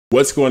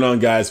What's going on,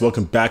 guys?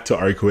 Welcome back to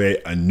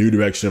Arcway, a new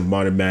direction of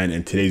modern man.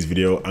 In today's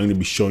video, I'm going to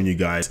be showing you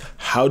guys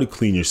how to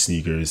clean your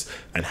sneakers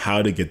and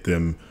how to get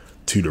them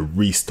to the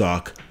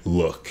restock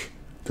look,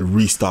 the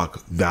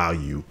restock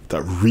value,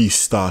 the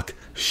restock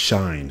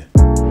shine.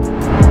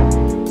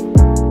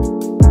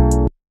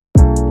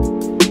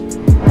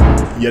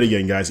 Yet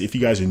again, guys, if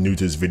you guys are new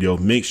to this video,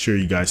 make sure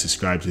you guys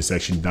subscribe to the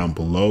section down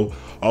below.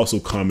 Also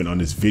comment on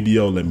this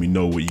video, let me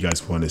know what you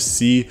guys want to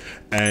see,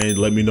 and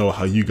let me know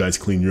how you guys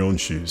clean your own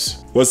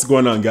shoes. What's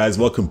going on, guys?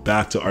 Welcome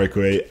back to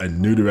Arcway, a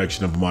new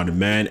direction of a modern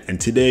man.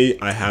 And today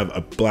I have a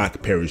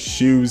black pair of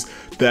shoes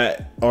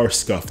that are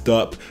scuffed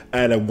up,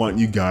 and I want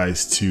you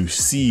guys to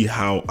see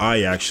how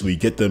I actually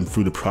get them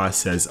through the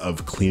process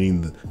of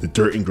cleaning the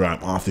dirt and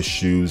grime off the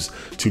shoes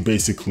to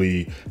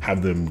basically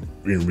have them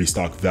in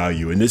restock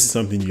value. And this is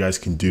something you guys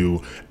can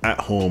do at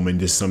home, and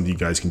this is something you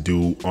guys can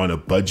do on a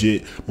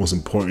budget, most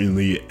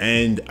importantly.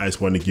 And I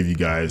just want to give you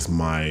guys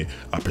my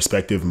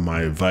perspective and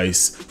my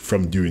advice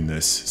from doing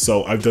this.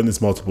 So I've done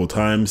this multiple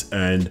times,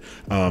 and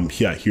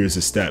yeah, here's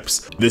the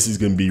steps. This is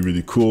going to be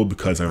really cool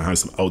because I have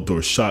some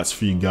outdoor shots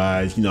for you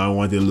guys. You know, I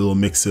wanted a little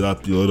mix it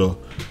up, a little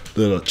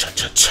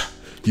cha-cha-cha,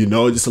 you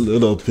know, just a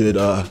little bit,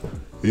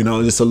 you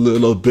know, just a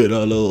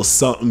little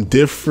something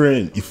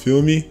different, you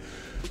feel me?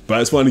 But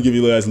I just want to give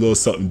you guys a little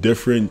something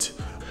different.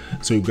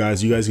 So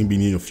guys, you guys can be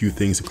needing a few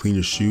things to clean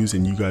your shoes,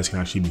 and you guys can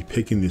actually be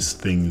picking these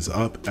things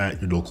up at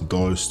your local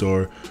dollar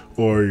store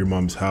or your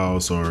mom's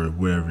house or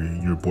wherever,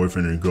 your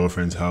boyfriend or your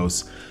girlfriend's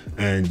house.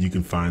 And you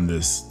can find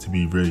this to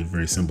be very,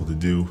 very simple to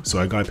do. So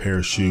I got a pair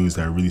of shoes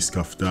that are really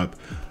scuffed up.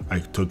 I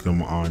took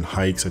them on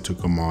hikes, I took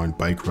them on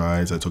bike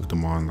rides, I took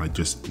them on like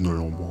just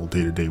normal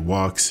day-to-day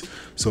walks.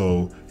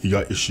 So you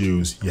got your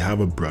shoes, you have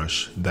a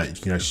brush that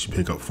you can actually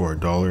pick up for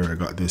 $1. I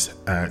got this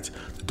at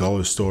the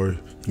dollar store.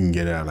 You can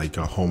get it at like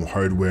a home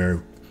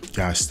hardware,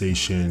 gas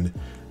station,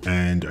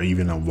 and or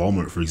even a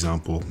Walmart, for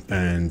example.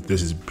 And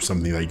this is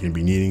something that you're gonna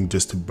be needing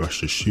just to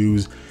brush the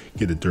shoes,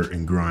 get the dirt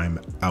and grime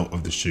out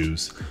of the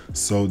shoes.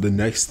 So the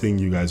next thing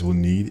you guys will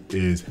need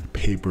is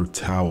paper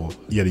towel.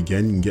 Yet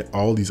again, you can get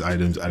all these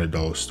items at a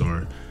dollar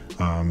store.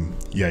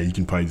 Yeah, you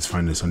can probably just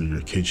find this under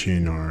your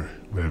kitchen or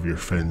wherever, your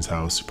friend's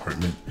house,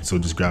 apartment. So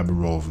just grab a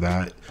roll of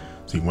that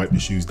so you can wipe the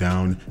shoes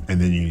down.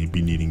 And then you're gonna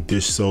be needing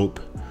dish soap.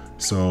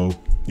 So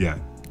yeah,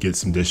 get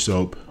some dish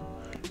soap.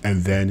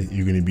 And then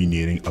you're going to be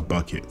needing a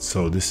bucket.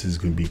 So this is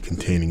going to be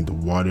containing the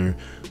water,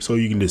 so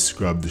you can just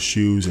scrub the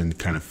shoes and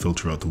kind of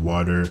filter out the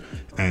water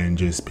and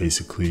just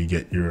basically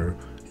get your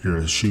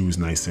shoes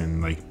nice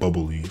and like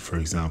bubbly, for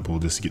example,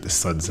 just to get the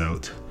suds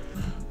out.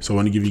 So I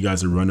want to give you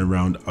guys a run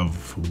around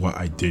of what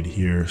I did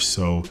here.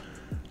 So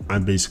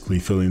I'm basically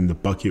filling the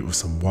bucket with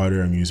some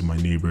water. I'm using my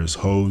neighbor's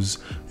hose.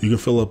 You can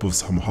fill up with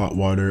some hot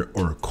water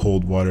or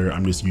cold water.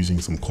 I'm just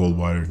using some cold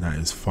water, and that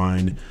is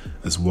fine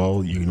as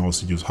well. You can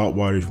also use hot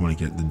water if you want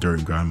to get the dirt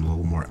and grime a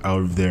little more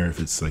out of there,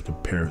 if it's like a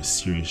pair of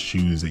serious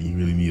shoes that you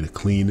really need to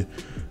clean.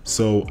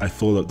 So I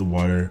filled up the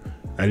water.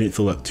 I didn't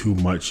fill up too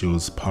much. It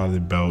was probably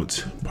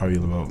about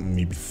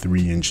maybe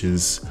 3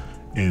 inches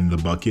in the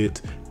bucket,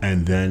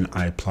 and then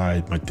I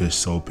applied my dish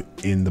soap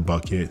in the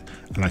bucket,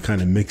 and I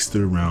kind of mixed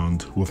it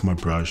around with my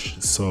brush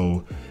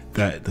so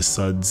that the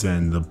suds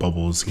and the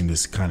bubbles can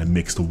just kind of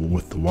mix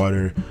with the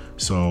water,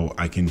 so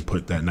I can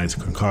put that nice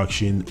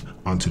concoction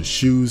onto the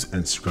shoes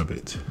and scrub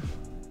it.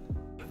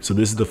 So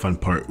this is the fun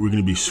part. We're going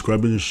to be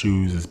scrubbing the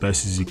shoes as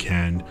best as you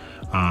can.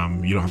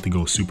 You don't have to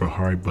go super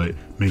hard, but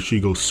make sure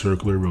you go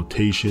circular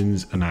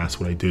rotations, and that's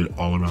what I did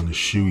all around the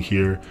shoe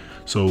here.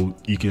 So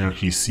you can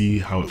actually see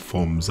how it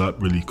foams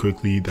up really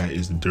quickly. That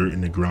is the dirt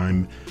and the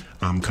grime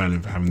kind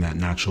of having that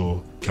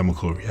natural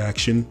chemical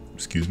reaction,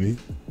 excuse me.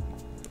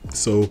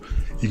 So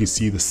you can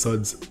see the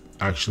suds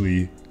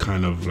actually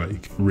kind of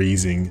like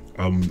raising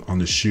on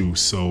the shoe.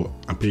 So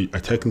I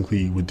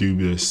technically would do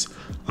this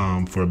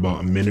for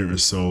about a minute or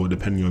so,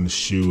 depending on the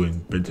shoe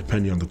but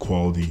depending on the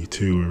quality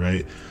too,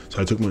 right?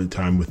 So I took my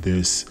time with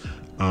this.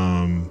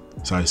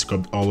 So I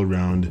scrubbed all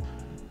around.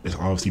 It's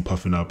obviously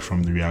puffing up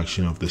from the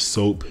reaction of the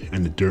soap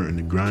and the dirt and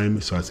the grime,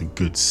 so that's a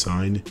good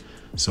sign.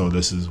 So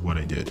this is what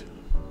I did.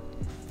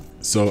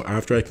 So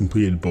after I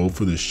completed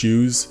both of the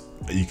shoes,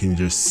 you can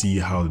just see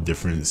how the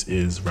difference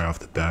is right off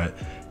the bat.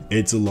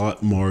 It's a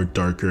lot more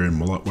darker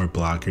and a lot more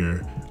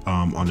blacker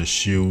on the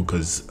shoe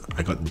because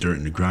I got the dirt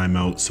and the grime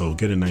out. So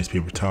get a nice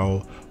paper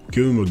towel,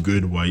 give them a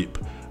good wipe.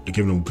 I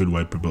give them a good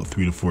wipe about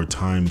 3 to 4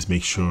 times.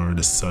 Make sure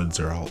the suds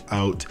are all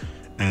out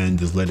and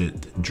just let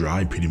it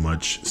dry pretty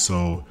much.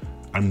 So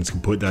I'm just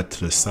gonna put that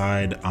to the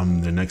side.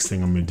 The next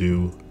thing I'm gonna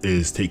do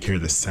is take care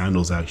of the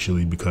sandals,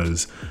 actually,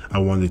 because I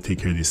wanted to take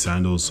care of these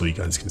sandals so you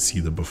guys can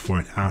see the before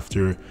and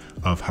after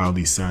of how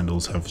these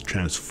sandals have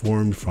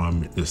transformed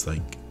from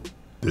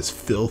this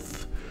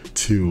filth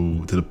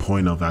to the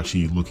point of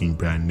actually looking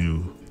brand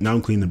new. Now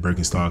I'm cleaning the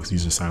BIRKENSTOCKs.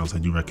 These are sandals I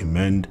do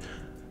recommend.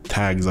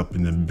 tags up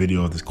in the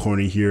video of this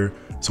corner here.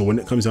 So when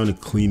it comes down to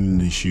cleaning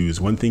these shoes,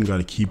 one thing you got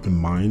to keep in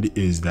mind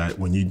is that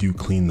when you do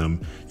clean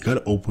them, you got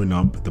to open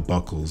up the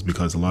buckles,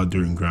 because a lot of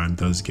dirt and grime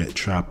does get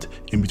trapped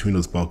in between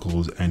those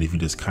buckles. And if you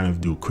just kind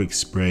of do a quick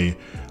spray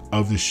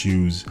of the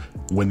shoes,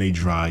 when they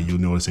dry, you'll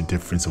notice a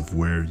difference of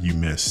where you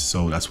missed.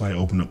 So that's why I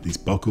open up these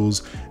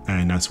buckles,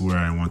 and that's where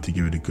I want to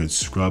give it a good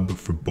scrub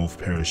for both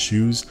pair of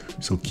shoes.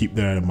 So keep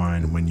that in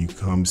mind when it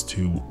comes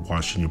to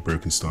washing your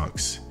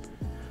Birkenstocks.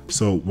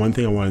 So one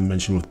thing I want to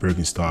mention with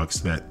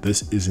Birkenstocks, that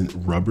this isn't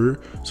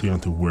rubber, so you don't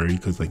have to worry,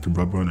 because like the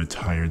rubber on a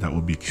tire, that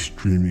would be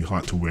extremely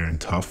hot to wear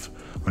and tough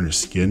on your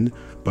skin.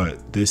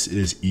 But this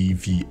is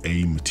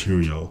EVA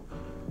material.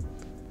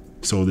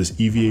 So this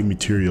EVA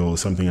material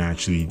is something I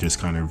actually just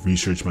kind of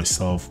researched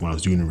myself when I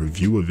was doing a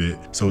review of it.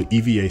 So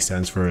EVA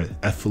stands for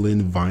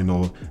ethylene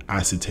vinyl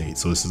acetate.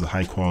 So this is a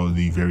high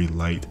quality, very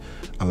light,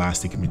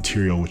 elastic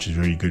material, which is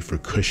very good for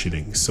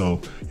cushioning.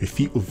 So your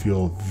feet will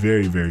feel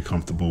very, very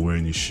comfortable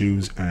wearing these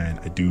shoes, and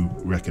I do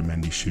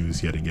recommend these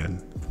shoes yet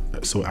again.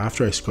 So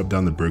after I scrub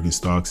down the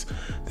Birkenstocks,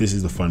 this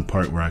is the fun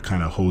part where I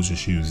kind of hose the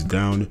shoes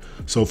down.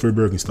 So for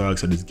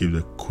Birkenstocks, I just give it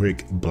a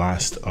quick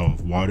blast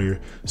of water.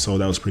 So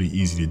that was pretty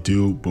easy to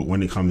do. But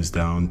when it comes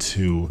down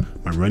to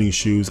my running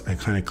shoes, I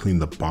kind of clean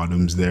the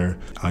bottoms there.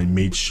 I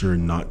made sure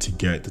not to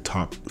get the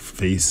top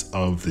face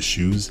of the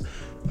shoes.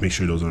 Make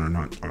sure those are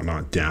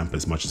not damp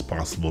as much as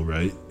possible,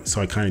 right? So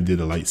I kind of did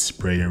a light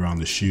spray around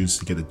the shoes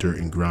to get the dirt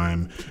and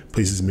grime,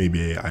 places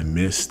maybe I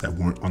missed that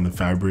weren't on the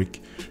fabric,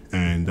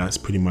 and that's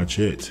pretty much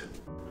it.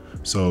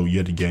 So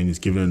yet again,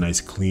 just give it a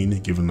nice clean,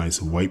 give it a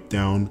nice wipe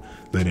down,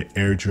 let it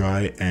air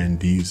dry, and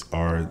these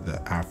are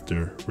the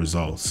after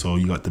results. So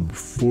you got the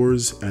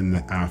befores and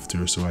the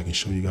after, so I can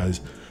show you guys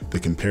the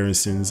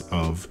comparisons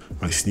of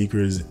my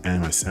sneakers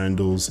and my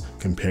sandals,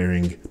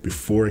 comparing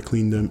before I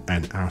cleaned them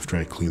and after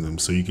I cleaned them.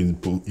 So you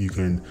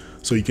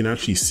can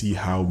actually see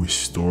how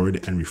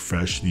restored and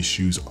refreshed these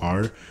shoes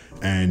are.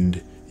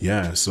 And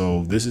yeah,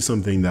 so this is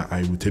something that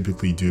I would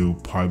typically do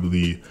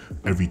probably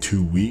every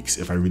 2 weeks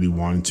if I really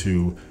wanted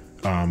to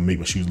make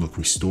my shoes look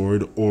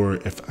restored, or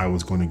if I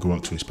was going to go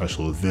out to a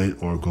special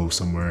event or go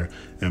somewhere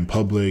in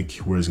public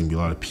where there's going to be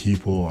a lot of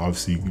people.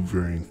 Obviously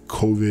during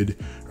COVID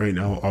right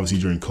now,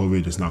 during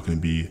COVID, it's not going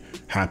to be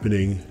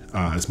happening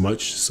as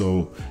much.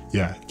 So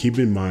yeah, keep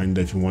in mind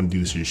that if you want to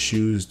do this to your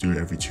shoes, do it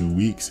every 2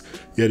 weeks.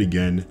 Yet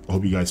again, I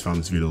hope you guys found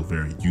this video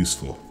very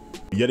useful.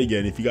 Yet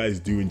again, if you guys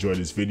do enjoy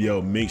this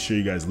video, make sure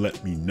you guys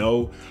let me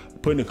know.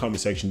 Put in the comment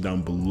section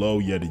down below.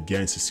 Yet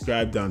again,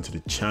 subscribe down to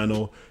the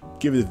channel,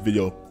 give this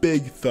video a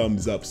big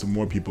thumbs up so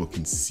more people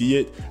can see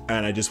it.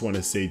 And I just want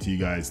to say to you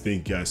guys,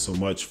 thank you guys so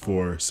much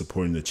for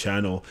supporting the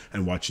channel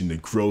and watching the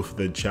growth of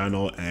the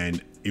channel.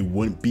 And it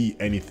wouldn't be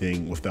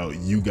anything without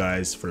you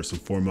guys, first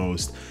and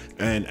foremost.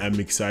 And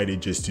I'm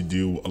excited just to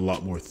do a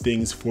lot more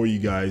things for you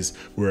guys,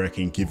 where I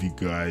can give you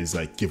guys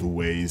like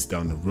giveaways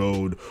down the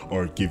road,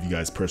 or give you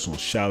guys personal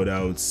shout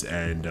outs,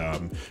 and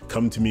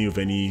come to me with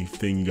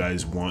anything you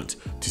guys want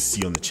to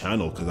see on the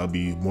channel, because I'll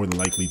be more than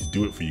likely to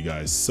do it for you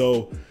guys.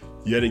 So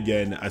yet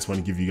again, I just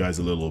want to give you guys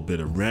a little bit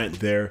of rant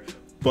there,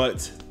 but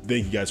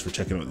thank you guys for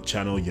checking out the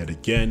channel yet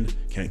again.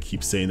 Can't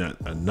keep saying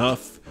that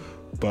enough,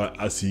 but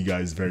I'll see you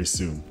guys very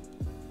soon.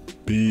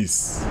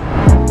 Peace.